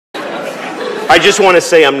I just want to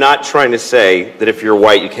say I'm not trying to say that if you're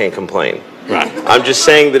white you can't complain. Right. I'm just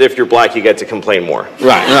saying that if you're black you get to complain more.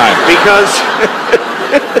 Right, right. Because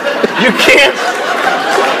you can't.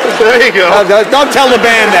 There you go. Don't tell the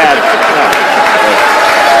band that.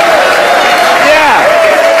 Yeah.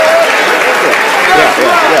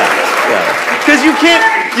 Because you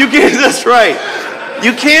can't, that's right.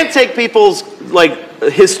 You can't take people's, like,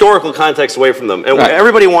 historical context away from them. And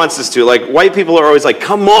everybody wants us to. Like, white people are always like,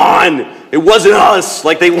 come on, it wasn't us.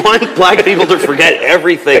 Like, they want black people to forget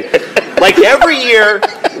everything. Like, every year,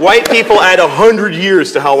 white people add 100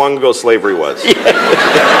 years to how long ago slavery was.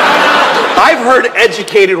 I've heard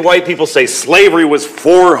educated white people say slavery was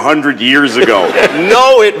 400 years ago.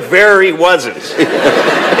 No, it very wasn't.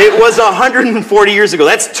 It was 140 years ago.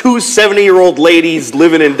 That's two 70-year-old ladies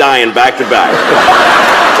living and dying back to back.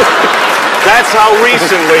 That's how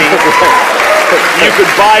recently you could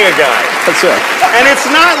buy a guy. That's right. And it's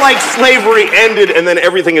not like slavery ended and then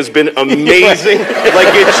everything has been amazing. Like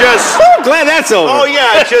it just... Oh, glad that's over. Oh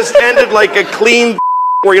yeah, it just ended like a clean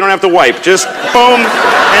where you don't have to wipe. Just boom.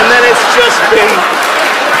 And then it's just been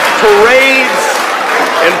parades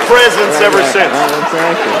and presents ever since.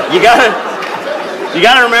 Exactly. You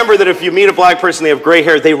gotta remember that if you meet a black person, they have gray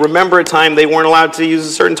hair, they remember a time they weren't allowed to use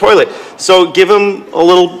a certain toilet. So give them a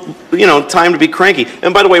little, time to be cranky.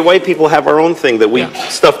 And by the way, white people have our own thing that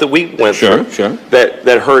stuff that we went through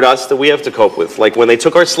that hurt us that we have to cope with. Like when they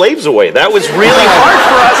took our slaves away, that was really hard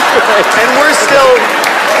for us, and we're still,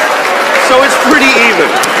 so it's pretty even.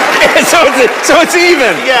 so it's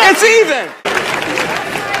even. Yeah. It's even.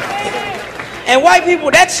 And white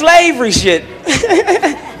people, that slavery shit.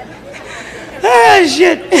 Ah,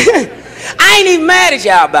 shit. I ain't even mad at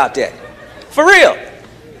y'all about that. For real. You know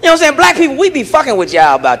what I'm saying? Black people, we be fucking with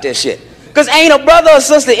y'all about this shit. Because ain't a brother or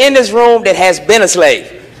sister in this room that has been a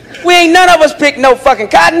slave. We ain't none of us picked no fucking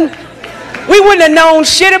cotton. We wouldn't have known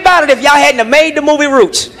shit about it if y'all hadn't have made the movie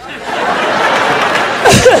Roots.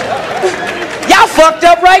 Y'all fucked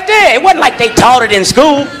up right there. It wasn't like they taught it in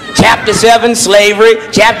school. Chapter 7, slavery.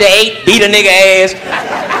 Chapter 8, beat a nigga ass.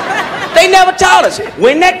 They never taught us.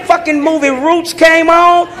 When that fucking movie Roots came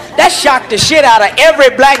on, that shocked the shit out of every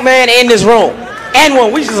black man in this room. And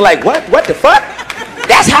when we was like, what the fuck?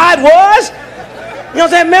 That's how it was? You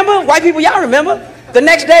know what I'm saying? Remember? White people, y'all remember? The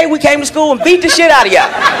next day we came to school and beat the shit out of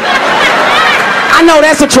y'all. I know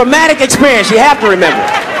that's a traumatic experience. You have to remember.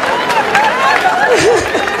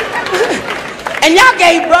 And y'all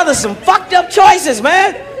gave brothers some fucked up choices,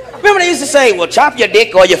 man. Remember they used to say, well, chop your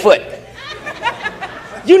dick or your foot.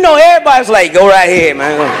 You know everybody's like, go right here,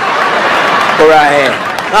 man. Go right here.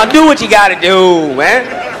 Now do what you gotta do, man.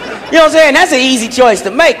 You know what I'm saying? That's an easy choice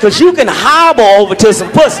to make, because you can hobble over to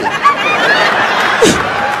some pussy.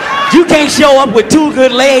 You can't show up with 2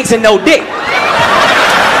 good legs and no dick.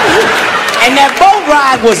 And that boat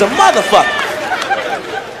ride was a motherfucker.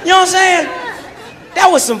 You know what I'm saying? That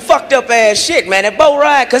was some fucked up ass shit, man, that boat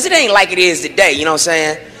ride, because it ain't like it is today, you know what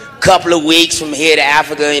I'm saying? Couple of weeks from here to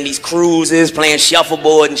Africa in these cruises, playing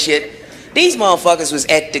shuffleboard and shit. These motherfuckers was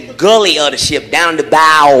at the gully of the ship, down the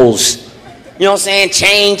bows. You know what I'm saying?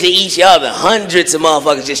 Chained to each other. Hundreds of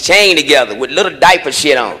motherfuckers just chained together with little diaper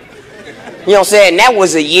shit on. You know what I'm saying? That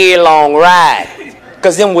was a year-long ride.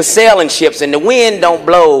 Because them was sailing ships and the wind don't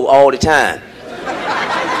blow all the time.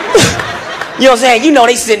 You know what I'm saying? You know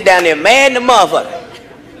they sitting down there mad in the motherfucker.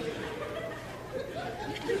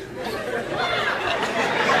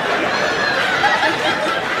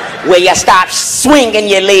 Where you stop swinging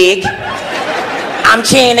your leg. I'm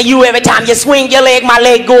chained to you every time you swing your leg, my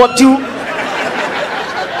leg go up too.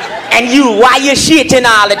 And you, why you shitting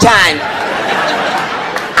all the time?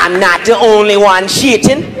 I'm not the only one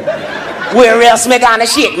shitting. Where else me gonna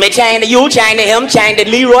shit? Me chained to you, chained to him, chained to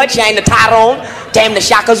Leroy, chained to Tyrone, chained to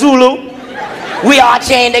Shaka Zulu. We all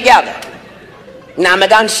chained together. Now me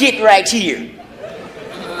gonna shit right here.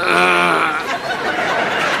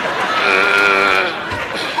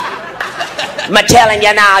 I'm telling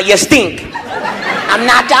you now, you stink. I'm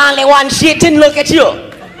not the only one shitting, look at you.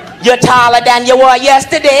 You're taller than you were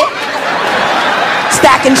yesterday.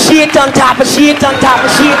 Stacking shit on top of shit on top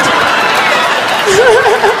of shit.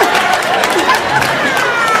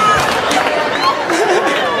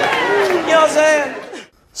 You know what I'm saying?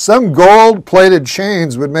 Some gold-plated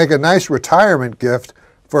chains would make a nice retirement gift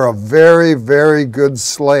for a very, very good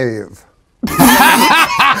slave.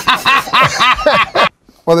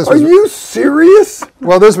 Well, Are you serious?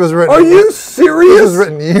 Well, this was written... Are you serious? This was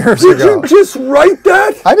written years ago. Did you just write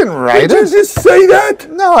that? I didn't write it. Did you just say that?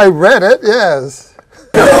 No, I read it, yes.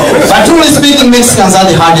 But truly speaking, Mexicans are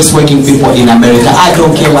the hardest working people in America. I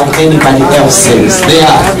don't care what anybody else says. They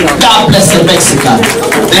are. God bless the Mexicans.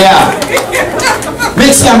 They are.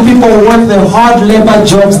 Mexican people work the hard labor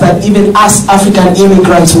jobs that even us African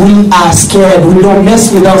immigrants, we are scared. We don't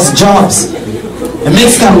mess with those jobs. A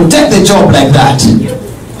Mexican will take the job like that.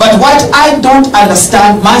 But what I don't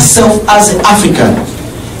understand myself as an African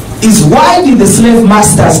is why did the slave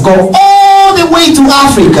masters go all the way to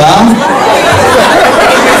Africa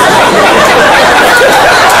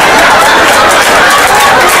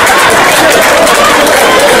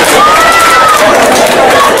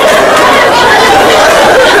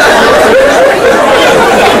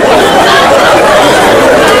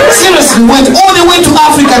seriously went all the way to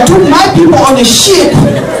Africa, took my people on a ship,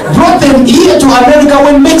 brought them here to America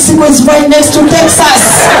when Mexico is right next to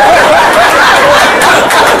Texas.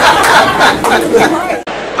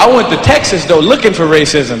 I went to Texas, though, looking for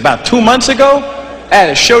racism. About 2 months ago, I had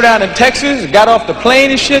a showdown in Texas, got off the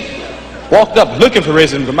plane and shit, walked up looking for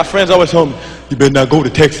racism, but my friends always told me, you better not go to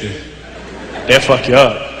Texas. They'll fuck you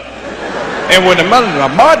up. And when my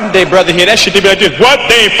modern day brother hear that shit, they be like this, what?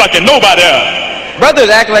 They ain't fucking nobody up. Brothers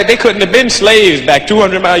act like they couldn't have been slaves back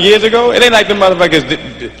 200 years ago. It ain't like the motherfuckers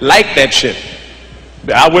like that shit.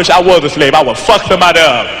 I wish I was a slave. I would fuck somebody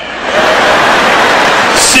up.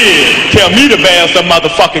 Shit, tell me to bale some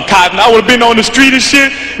motherfucking cotton. I would have been on the street and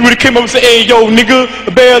shit. You would have came up and said, hey, yo, nigga,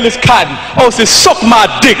 bale this cotton. Oh, it said, suck my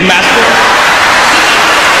dick, master.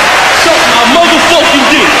 Suck my motherfucking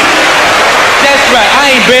dick. That's right,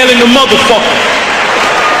 I ain't bailing the motherfucker.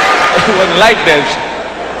 It wasn't like that shit.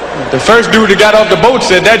 The first dude that got off the boat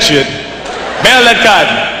said that shit. Bail that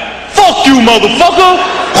cotton. Fuck you, motherfucker!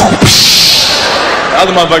 The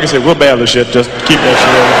other motherfucker said, we'll bail the shit, just keep that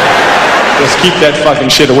shit away. Just keep that fucking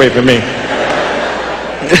shit away from me.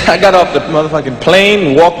 I got off the motherfucking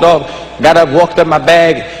plane, walked off, got up, walked up my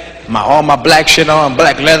bag, all my black shit on,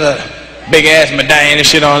 black leather, big ass medallion and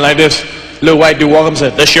shit on like this. Little white dude walked up and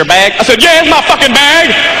said, this your bag? I said, yeah, it's my fucking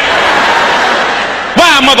bag!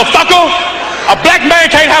 Why, motherfucker? A black man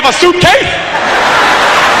can't have a suitcase?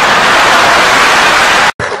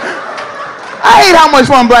 I hate how much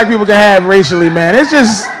fun black people can have racially, man. It's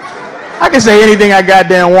just, I can say anything I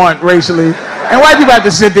goddamn want racially. And white people have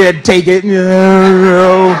to sit there and take it.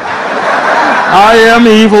 I am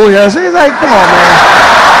evil, yes. It's like, come on, man.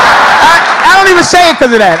 I don't even say it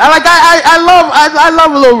because of that. I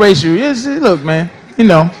love a little racial. Yes, look, man, you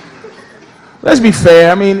know, let's be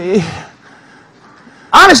fair. I mean,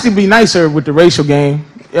 honesty be nicer with the racial game.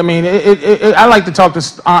 I mean, I like to talk to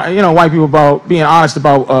white people about being honest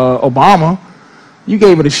about Obama. You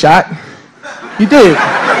gave it a shot. You did.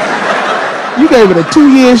 You gave it a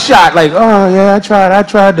 2-year shot. Like, oh yeah, I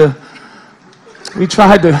tried to. We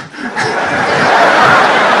tried to.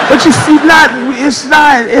 But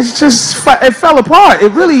it's just, it fell apart.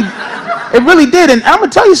 It really did. And I'm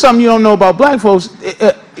gonna tell you something you don't know about black folks.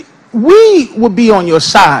 We would be on your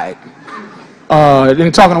side.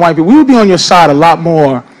 In talking to white people, we would be on your side a lot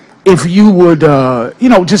more if you would,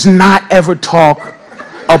 just not ever talk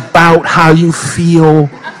about how you feel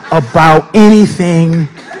about anything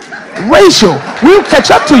racial. We'll catch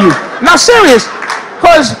up to you. Now, serious,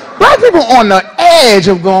 because black people on the edge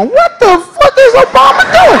of going, what the fuck is Obama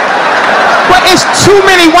doing? But it's too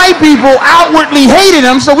many white people outwardly hating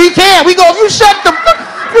him, so we can't. We go, you shut up,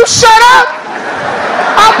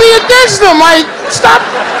 I'll be against them. Like, stop.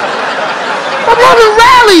 I'm having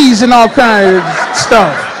rallies and all kinds of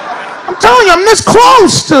stuff. I'm telling you, I'm this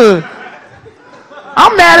close to.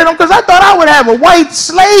 I'm mad at him because I thought I would have a white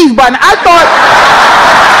slave by now. I thought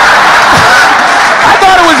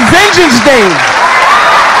it was Vengeance Day.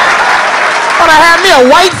 I thought I had me a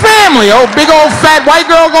white family. Oh, big old fat white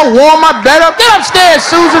girl gonna warm my bed up. Get upstairs,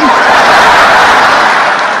 Susan.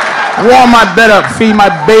 Warm my bed up. Feed my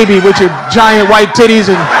baby with your giant white titties,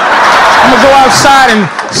 and I'm gonna go outside and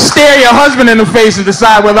stare your husband in the face and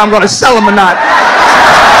decide whether I'm gonna sell him or not.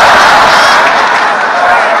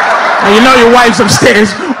 And you know your wife's upstairs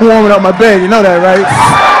warming up my bed. You know that, right?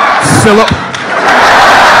 Philip.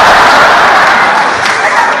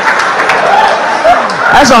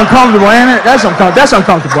 That's uncomfortable, ain't it? That's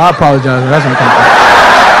uncomfortable. I apologize. That's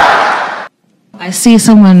uncomfortable. I see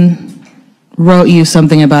someone wrote you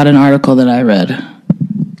something about an article that I read.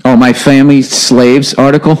 Oh, my family slaves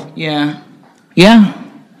article? Yeah. Yeah.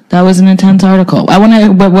 That was an intense article.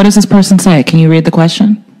 But what does this person say? Can you read the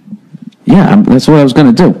question? Yeah, that's what I was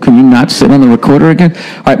going to do. Can you not sit on the recorder again?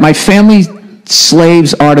 All right, my family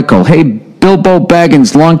slaves article. Hey, Bilbo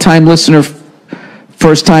Baggins, long-time listener,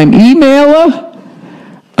 first-time emailer.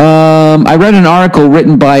 I read an article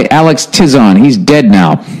written by Alex Tizon. He's dead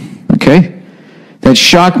now. Okay? That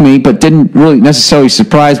shocked me, but didn't really necessarily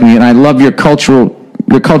surprise me, and I love your cultural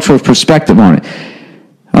perspective on it.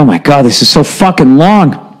 Oh my God, this is so fucking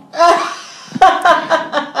long.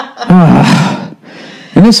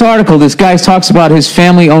 In this article, this guy talks about his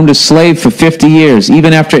family owned a slave for 50 years,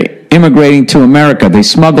 even after immigrating to America. They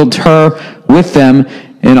smuggled her with them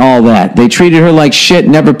and all that. They treated her like shit,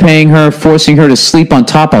 never paying her, forcing her to sleep on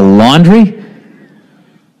top of laundry.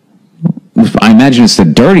 I imagine it's the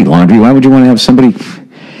dirty laundry. Why would you want to have somebody...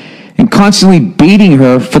 And constantly beating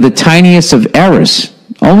her for the tiniest of errors.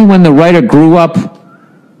 Only when the writer grew up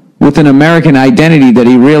with an American identity that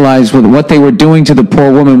he realized what they were doing to the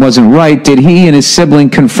poor woman wasn't right, did he and his sibling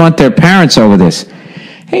confront their parents over this.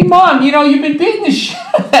 Hey, Mom, you've been beating the shit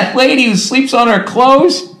out of that lady who sleeps on her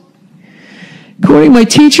clothes. According to my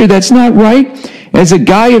teacher, that's not right. As a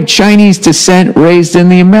guy of Chinese descent raised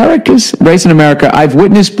in America, I've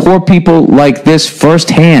witnessed poor people like this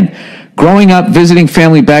firsthand. Growing up, visiting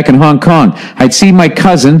family back in Hong Kong, I'd see my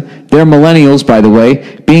cousin, they're millennials, by the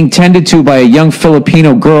way, being tended to by a young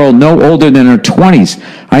Filipino girl no older than her 20s.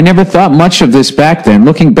 I never thought much of this back then.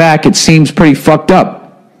 Looking back, it seems pretty fucked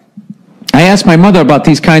up. I asked my mother about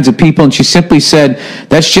these kinds of people, and she simply said,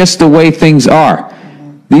 that's just the way things are.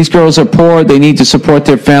 These girls are poor, they need to support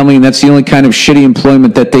their family, and that's the only kind of shitty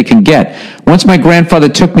employment that they can get. Once my grandfather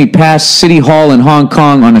took me past City Hall in Hong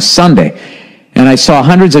Kong on a Sunday, and I saw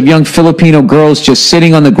hundreds of young Filipino girls just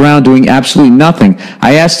sitting on the ground doing absolutely nothing.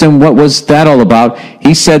 I asked him what was that all about.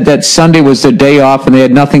 He said that Sunday was their day off and they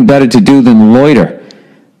had nothing better to do than loiter.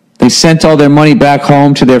 They sent all their money back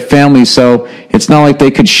home to their families, so it's not like they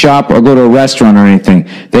could shop or go to a restaurant or anything.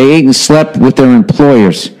 They ate and slept with their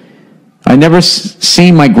employers. I never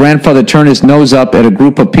seen my grandfather turn his nose up at a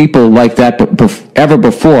group of people like that ever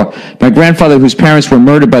before. My grandfather, whose parents were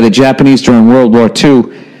murdered by the Japanese during World War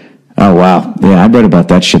II. Oh, wow. Yeah, I read about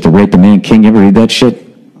that shit, the Rape the Man King. You ever read that shit?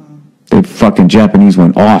 The fucking Japanese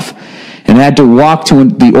went off. And had to walk to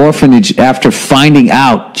the orphanage after finding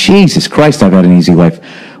out. Jesus Christ, I've had an easy life.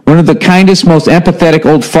 One of the kindest, most empathetic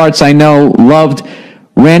old farts I know loved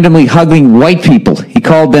randomly hugging white people. He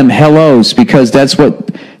called them hellos because that's what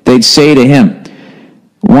they'd say to him.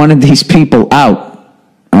 Wanted these people out.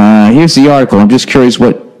 Here's the article. I'm just curious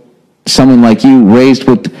what someone like you, raised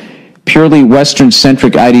with purely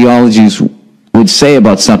Western-centric ideologies, would say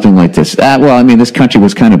about something like this. Well, I mean, this country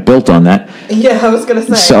was kind of built on that. Yeah, I was going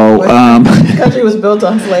to say. So, this country was built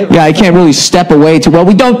on slavery. Yeah, I can't really step away to, well,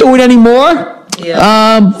 we don't do it anymore.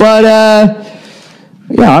 Yeah.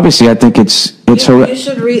 Yeah, obviously, I think it's you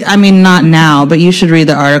should read. I mean, not now, but you should read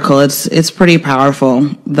the article. It's pretty powerful,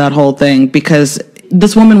 that whole thing, because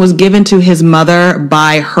this woman was given to his mother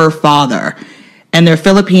by her father. And they're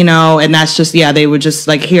Filipino, and that's just, they would just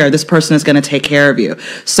like, here, this person is going to take care of you.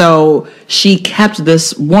 So she kept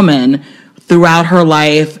this woman throughout her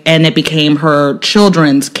life, and it became her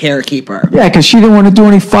children's carekeeper. Yeah, because she didn't want to do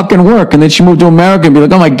any fucking work. And then she moved to America and be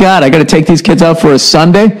like, oh my God, I got to take these kids out for a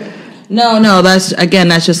Sunday? No, that's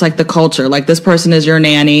just like the culture. Like, this person is your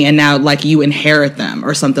nanny, and now, like, you inherit them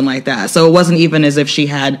or something like that. So it wasn't even as if she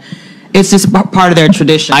had... It's just part of their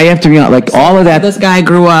tradition. I have to be honest, like, all of that... This guy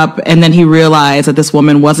grew up, and then he realized that this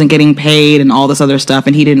woman wasn't getting paid and all this other stuff,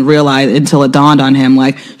 and he didn't realize until it dawned on him,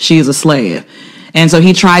 like, she's a slave. And so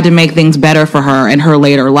he tried to make things better for her in her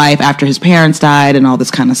later life after his parents died and all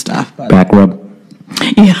this kind of stuff. Back rub.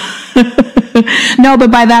 Yeah. No,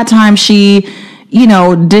 but by that time, she...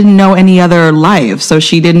 didn't know any other life. So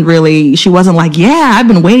she wasn't like, I've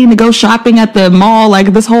been waiting to go shopping at the mall like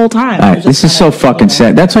this whole time. Right, this is so fucking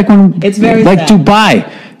sad. That's like when, it's very like sad.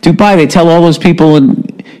 Dubai, they tell all those people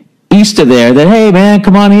in east of there that, hey man,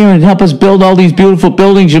 come on here and help us build all these beautiful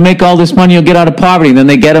buildings. You make all this money, you'll get out of poverty. And then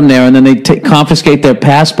they get them there and then they confiscate their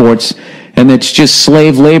passports. And it's just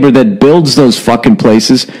slave labor that builds those fucking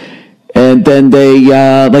places. And then they,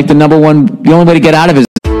 the only way to get out of it is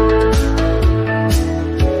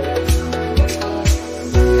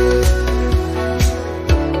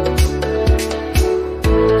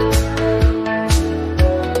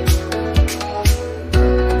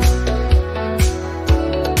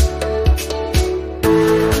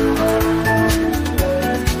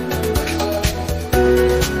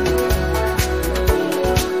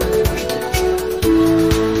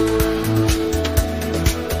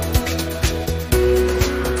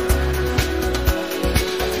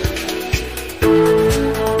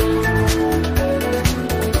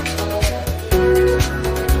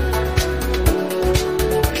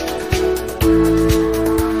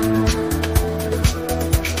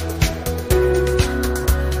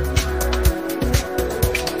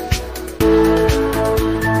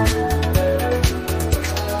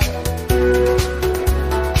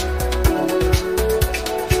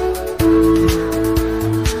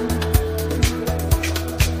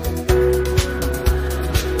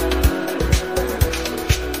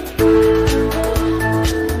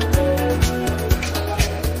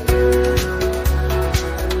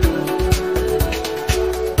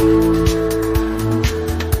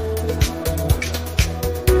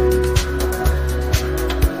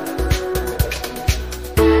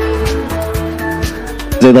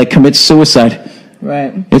they like commit suicide.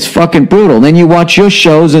 Right. It's fucking brutal. Then you watch your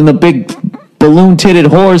shows and the big balloon-titted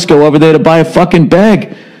whores go over there to buy a fucking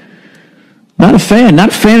bag. Not a fan. Not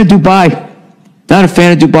a fan of Dubai. Not a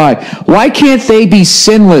fan of Dubai. Why can't they be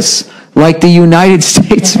sinless like the United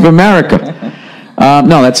States of America?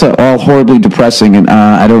 No, that's all horribly depressing, and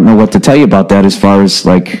I don't know what to tell you about that as far as,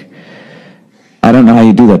 like, I don't know how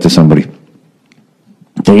you do that to somebody.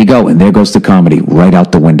 There you go, and there goes the comedy right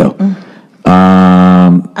out the window.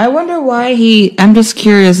 I wonder why I'm just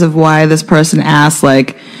curious of why this person asked,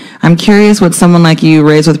 like, I'm curious what someone like you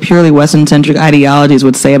raised with purely Western-centric ideologies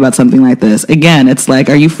would say about something like this. Again, it's like,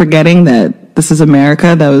 are you forgetting that this is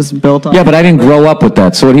America that was built on... Yeah, but I didn't grow up with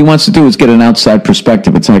that, so what he wants to do is get an outside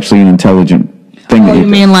perspective. It's actually an intelligent thing. Oh, you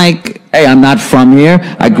mean like... Hey, I'm not from here.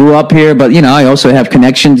 I grew up here, but, you know, I also have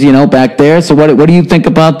connections, you know, back there. So what do you think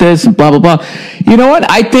about this? And blah, blah, blah. You know what?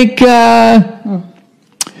 I think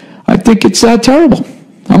it's terrible.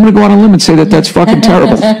 I'm going to go on a limb and say that that's fucking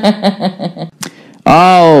terrible.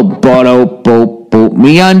 Oh,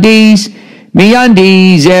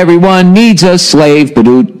 MeUndies, everyone needs a slave.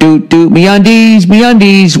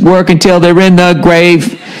 MeUndies, work until they're in the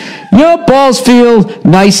grave. Your balls feel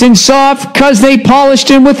nice and soft because they polished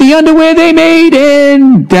them with the underwear they made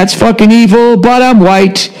in. That's fucking evil, but I'm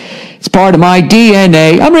white. It's part of my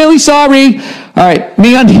DNA. I'm really sorry. All right,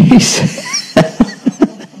 MeUndies.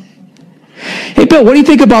 Hey, Bill, what do you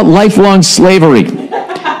think about lifelong slavery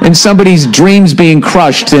and somebody's dreams being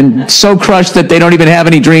crushed and so crushed that they don't even have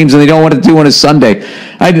any dreams and they don't want to do on a Sunday?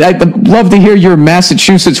 I'd love to hear your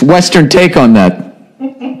Massachusetts Western take on that.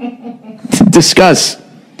 Discuss.